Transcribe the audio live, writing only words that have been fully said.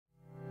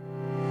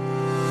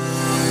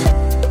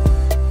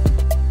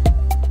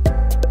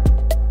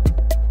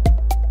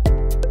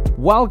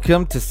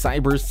Welcome to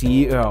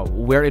CyberCEO,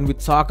 wherein we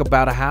talk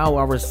about how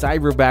our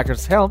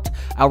cyberbackers helped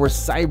our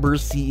cyber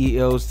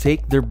CEOs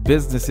take their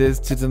businesses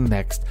to the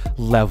next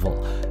level.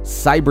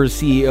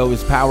 CyberCEO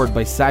is powered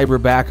by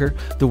Cyberbacker,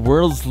 the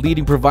world's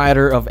leading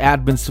provider of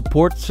admin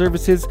support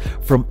services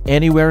from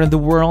anywhere in the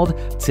world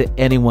to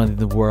anyone in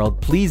the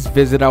world. Please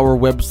visit our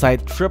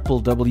website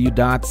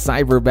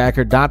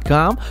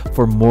www.cyberbacker.com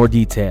for more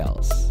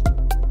details.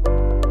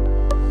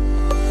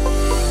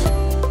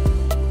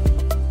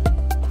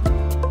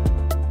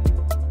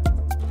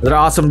 Another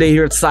awesome day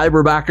here at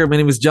Cyberbacker. My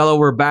name is Jello.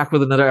 We're back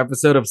with another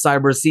episode of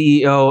Cyber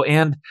CEO,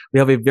 and we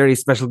have a very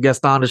special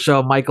guest on the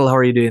show. Michael, how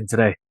are you doing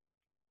today?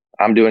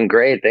 I'm doing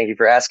great. Thank you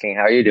for asking.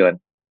 How are you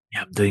doing?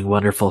 Yeah, I'm doing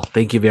wonderful.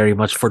 Thank you very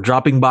much for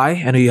dropping by.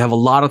 I know you have a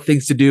lot of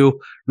things to do.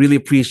 Really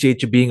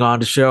appreciate you being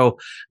on the show.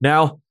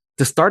 Now,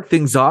 to start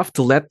things off,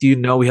 to let you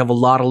know, we have a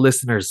lot of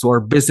listeners who are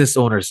business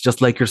owners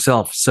just like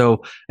yourself.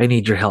 So I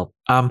need your help.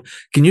 Can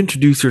you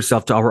introduce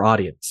yourself to our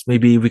audience?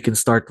 Maybe we can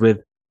start with,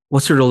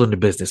 what's your role in the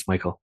business,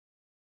 Michael?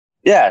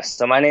 Yeah,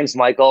 so my name's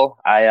Michael.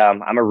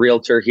 I'm a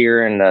realtor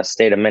here in the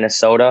state of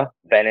Minnesota.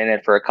 Been in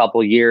it for a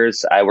couple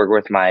years. I work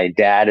with my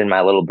dad and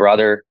my little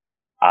brother.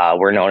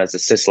 We're known as the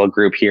Sislo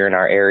Group here in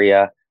our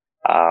area.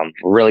 We're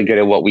really good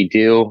at what we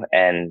do,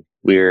 and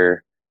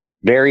we're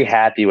very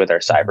happy with our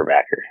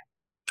Cyberbacker.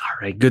 All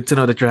right, good to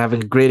know that you're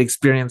having a great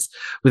experience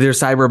with your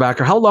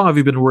Cyberbacker. How long have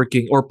you been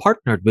working or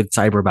partnered with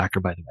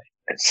Cyberbacker, by the way?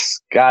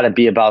 It's got to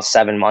be about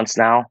 7 months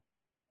now,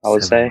 I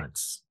would say. 7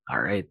 months. All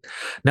right.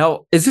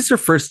 Now, is this your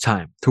first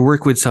time to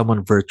work with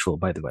someone virtual,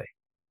 by the way?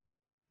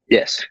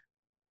 Yes.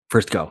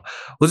 First go.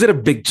 Was it a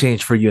big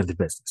change for you in the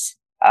business?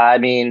 I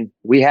mean,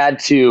 we had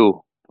to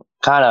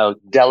kind of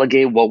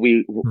delegate what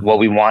we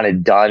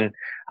wanted done.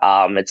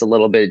 It's a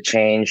little bit of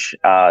change.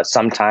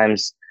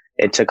 Sometimes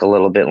it took a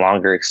little bit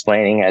longer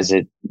explaining as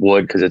it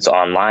would because it's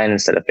online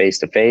instead of face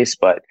to face.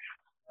 But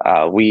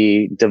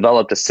we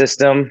developed a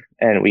system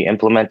and we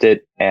implemented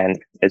it, and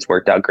it's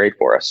worked out great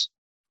for us.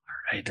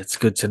 Right, that's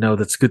good to know.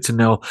 That's good to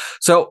know.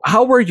 So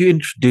how were you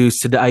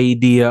introduced to the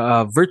idea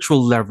of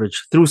virtual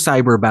leverage through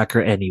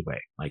Cyberbacker anyway,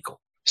 Michael?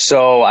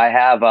 So I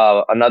have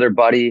another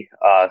buddy,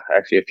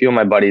 actually a few of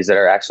my buddies that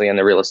are actually in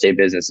the real estate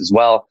business as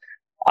well.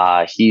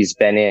 He's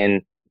been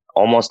in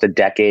almost a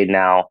decade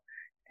now,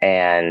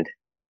 and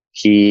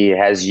he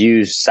has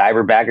used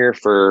Cyberbacker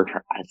for,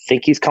 I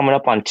think he's coming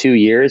up on 2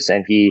 years.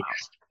 And he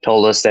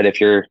told us that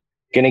if you're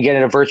going to get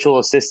a virtual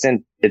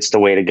assistant, it's the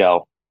way to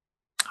go.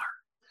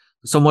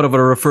 Somewhat of a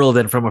referral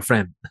then from a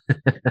friend.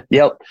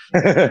 Yep.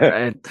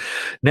 Right.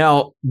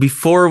 Now,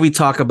 before we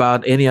talk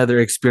about any other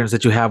experience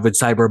that you have with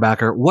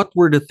Cyberbacker, what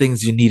were the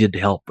things you needed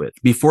help with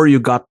before you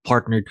got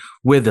partnered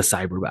with the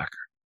Cyberbacker?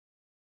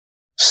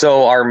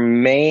 So our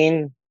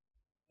main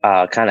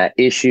kind of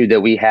issue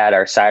that we had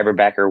our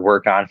Cyberbacker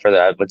work on for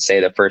I would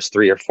say the first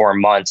 3 or 4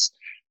 months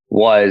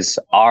was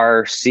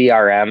our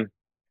CRM,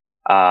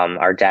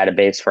 our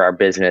database for our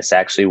business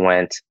actually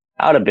went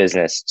out of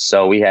business.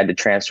 So we had to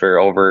transfer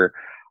over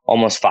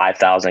almost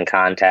 5,000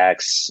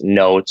 contacts,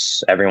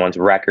 notes, everyone's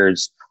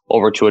records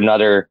over to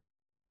another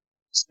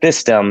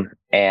system.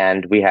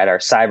 And we had our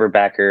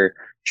Cyberbacker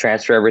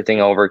transfer everything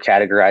over,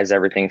 categorize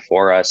everything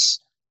for us,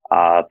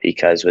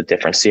 because with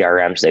different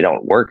CRMs, they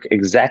don't work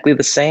exactly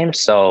the same.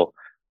 So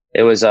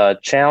it was a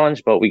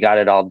challenge, but we got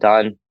it all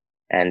done.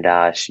 And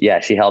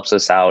she helps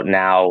us out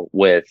now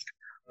with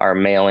our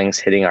mailings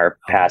hitting our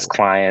past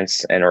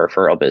clients and our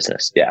referral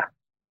business. Yeah.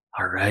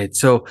 All right.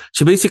 So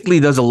she basically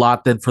does a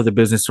lot then for the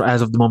business. So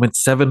as of the moment,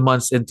 7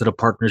 months into the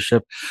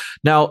partnership.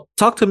 Now,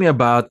 talk to me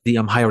about the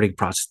hiring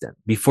process then,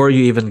 before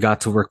you even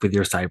got to work with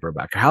your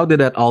Cyberbacker. How did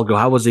that all go?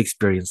 How was the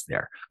experience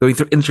there? Going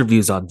through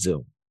interviews on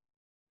Zoom?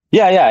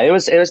 Yeah, it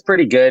was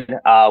pretty good.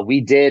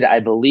 We did,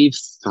 I believe,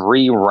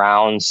 3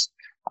 rounds.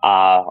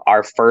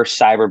 Our first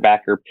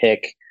Cyberbacker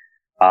pick,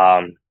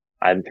 I'm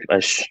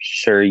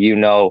sure you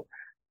know,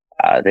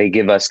 they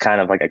give us kind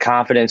of like a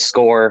confidence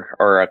score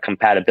or a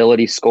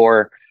compatibility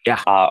score. Yeah.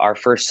 Our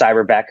first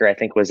Cyberbacker, I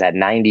think, was at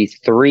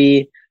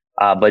 93,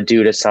 but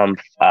due to some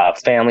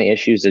family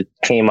issues that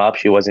came up,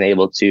 she wasn't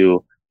able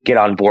to get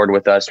on board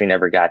with us. We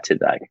never got to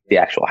the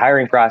actual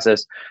hiring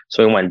process,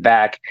 so we went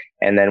back,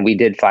 and then we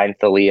did find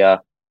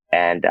Thalia,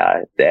 and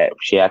that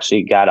she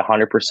actually got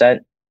 100%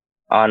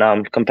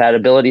 on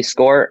compatibility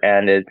score,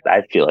 and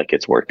I feel like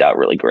it's worked out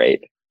really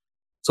great.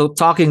 So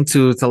talking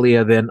to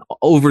Thalia then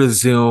over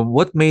Zoom,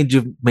 what made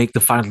you make the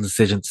final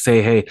decision to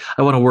say, hey,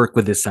 I want to work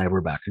with this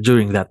Cyberbacker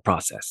during that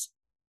process?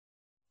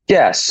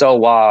 Yeah,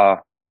 so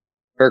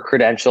her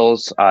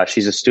credentials,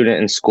 she's a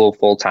student in school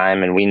full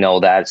time, and we know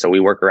that, so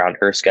we work around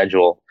her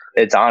schedule.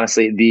 It's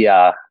honestly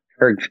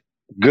her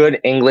good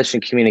English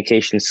and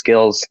communication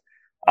skills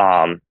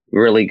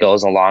really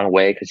goes a long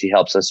way because she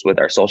helps us with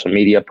our social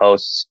media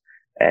posts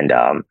and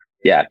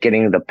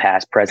getting the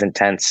past present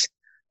tense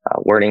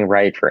wording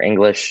right for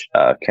English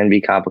can be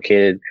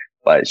complicated,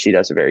 but she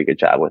does a very good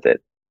job with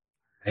it.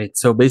 Right.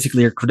 So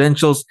basically your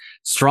credentials,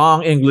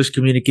 strong English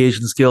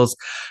communication skills.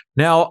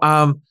 Now,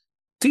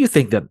 do you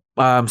think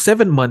that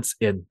 7 months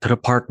into the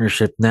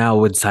partnership now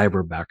with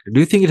Cyberbacker, do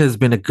you think it has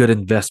been a good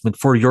investment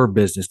for your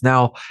business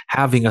now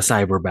having a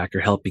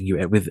Cyberbacker helping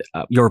you with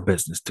your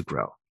business to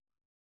grow?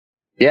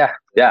 Yeah,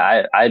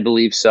 I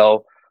believe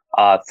so.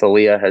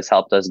 Thalia has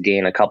helped us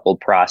gain a couple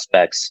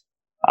prospects.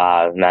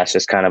 And that's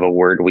just kind of a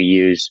word we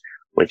use,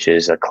 which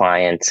is a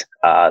client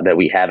that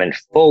we haven't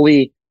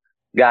fully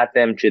got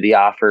them to the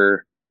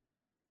offer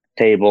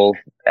table,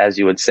 as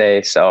you would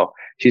say. So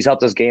she's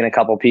helped us gain a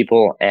couple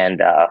people,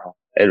 and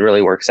it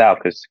really works out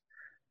because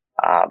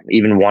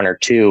even one or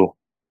two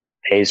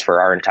pays for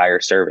our entire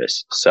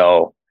service.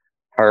 So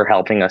her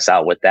helping us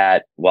out with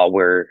that while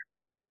we're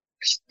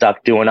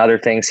stuck doing other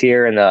things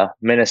here in the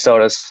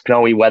Minnesota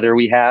snowy weather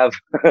we have.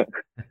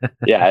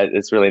 Yeah,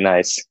 it's really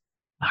nice.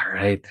 All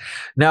right.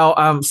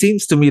 Now,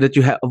 seems to me that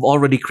you have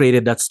already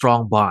created that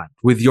strong bond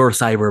with your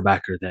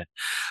Cyberbacker then.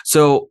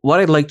 So what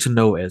I'd like to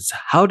know is,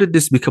 how did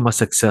this become a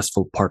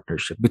successful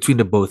partnership between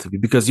the both of you?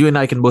 Because you and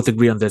I can both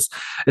agree on this.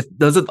 It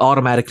doesn't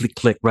automatically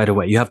click right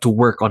away. You have to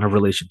work on a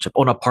relationship,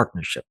 on a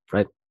partnership,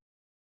 right?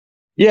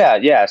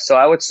 Yeah. So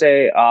I would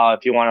say,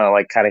 if you want to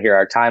like kind of hear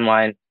our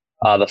timeline,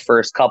 the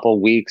first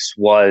couple weeks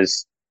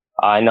was,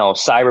 I know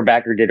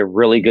Cyberbacker did a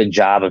really good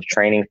job of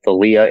training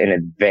Thalia in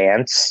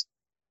advance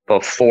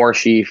before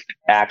she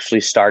actually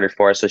started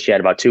for us. So she had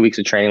about 2 weeks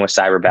of training with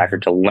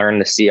Cyberbacker to learn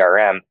the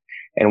CRM.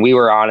 And we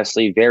were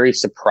honestly very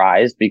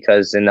surprised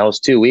because in those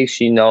 2 weeks,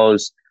 she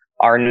knows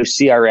our new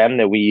CRM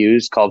that we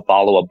use called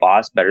Follow a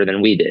Boss better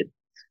than we did.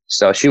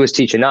 So she was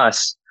teaching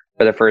us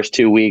for the first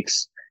 2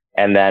 weeks.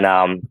 And then,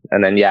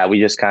 yeah, we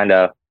just kind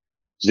of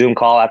Zoom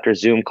call after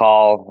Zoom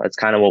call. That's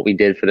kind of what we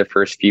did for the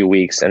first few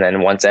weeks. And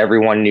then once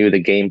everyone knew the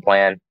game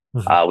plan,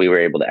 we were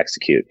able to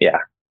execute. Yeah.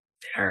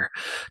 There.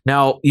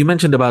 Now, you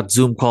mentioned about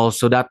Zoom calls,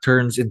 so that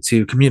turns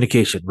into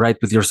communication, right,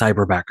 with your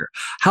Cyberbacker.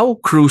 How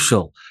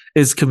crucial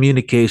is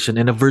communication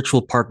in a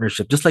virtual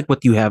partnership, just like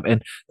what you have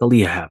and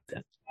Thalia have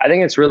then? I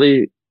think it's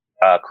really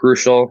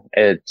crucial.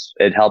 It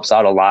helps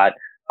out a lot.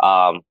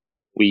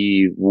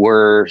 We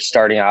were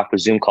starting off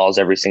with Zoom calls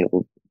every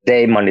single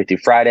day, Monday through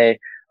Friday,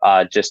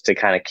 just to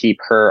kind of keep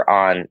her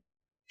on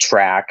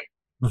track.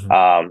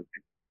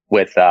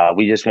 We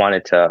just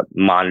wanted to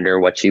monitor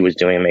what she was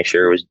doing and make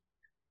sure it was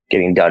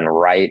getting done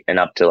right and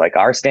up to like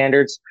our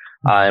standards.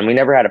 And we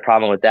never had a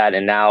problem with that.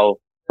 And now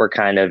we're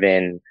kind of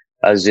in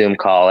a Zoom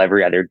call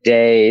every other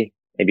day,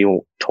 maybe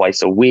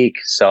twice a week.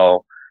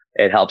 So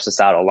it helps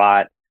us out a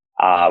lot.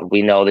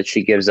 We know that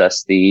she gives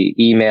us the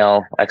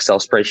email, Excel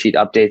spreadsheet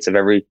updates of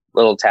every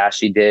little task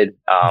she did,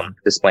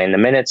 displaying the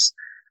minutes.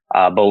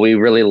 But we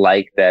really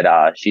like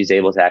that she's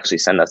able to actually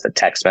send us a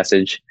text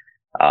message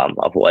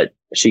of what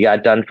she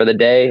got done for the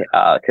day.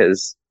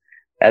 Because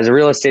as a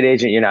real estate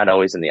agent, you're not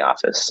always in the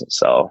office.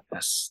 So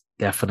yes,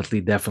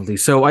 definitely.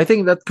 So I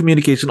think that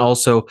communication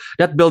also,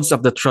 that builds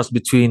up the trust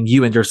between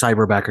you and your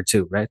Cyberbacker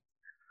too, right?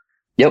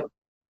 Yep.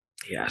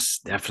 Yes,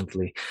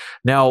 definitely.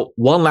 Now,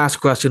 one last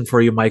question for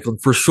you, Michael.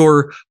 For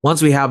sure,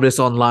 once we have this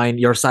online,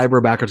 your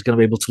Cyberbacker is going to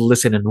be able to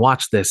listen and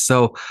watch this.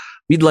 So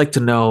we'd like to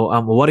know,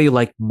 what do you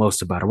like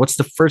most about her? What's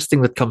the first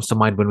thing that comes to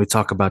mind when we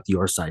talk about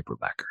your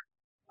Cyberbacker?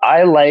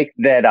 I like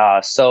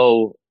that.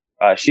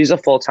 She's a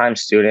full-time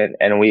student,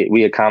 and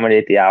we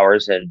accommodate the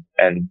hours, and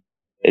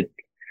it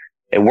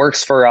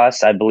works for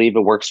us. I believe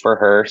it works for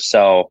her.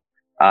 So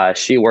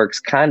she works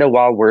kind of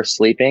while we're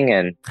sleeping,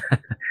 and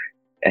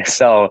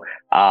so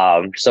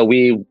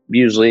we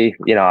usually,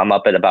 I'm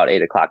up at about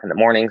 8:00 in the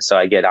morning, so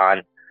I get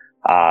on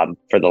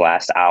for the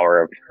last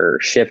hour of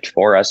her shift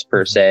for us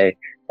per se,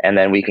 and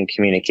then we can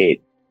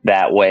communicate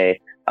that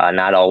way.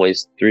 Not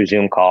always through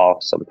Zoom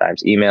call,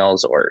 sometimes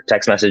emails or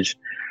text message.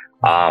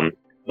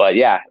 But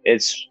yeah,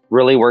 it's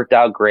really worked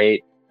out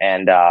great,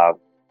 and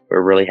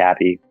we're really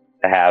happy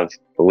to have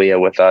Thalia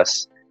with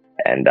us.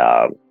 And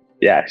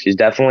yeah, she's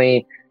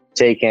definitely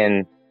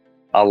taken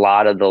a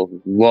lot of the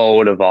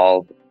load of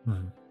all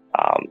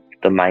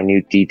the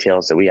minute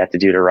details that we have to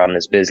do to run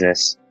this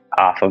business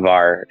off of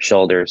our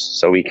shoulders,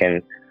 so we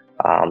can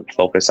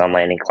focus on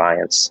landing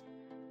clients.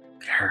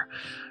 Sure.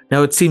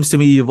 Now, it seems to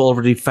me you've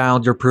already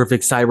found your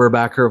perfect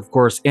Cyberbacker, of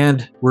course,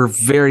 and we're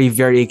very,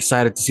 very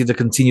excited to see the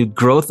continued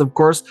growth, of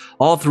course,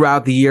 all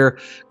throughout the year.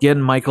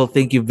 Again, Michael,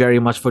 thank you very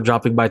much for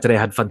dropping by today. I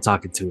had fun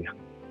talking to you.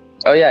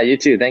 Oh, yeah, you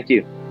too. Thank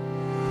you.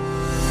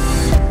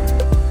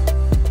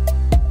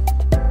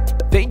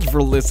 Thank you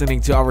for listening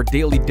to our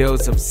daily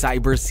dose of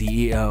Cyber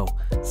CEO.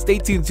 Stay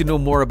tuned to know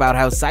more about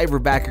how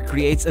Cyberbacker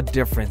creates a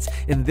difference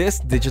in this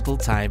digital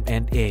time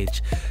and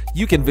age.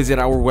 You can visit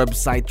our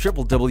website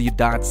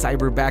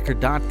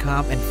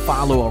www.cyberbacker.com and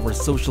follow our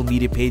social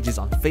media pages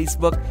on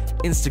Facebook,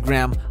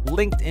 Instagram,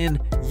 LinkedIn,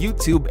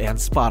 YouTube, and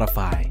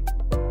Spotify.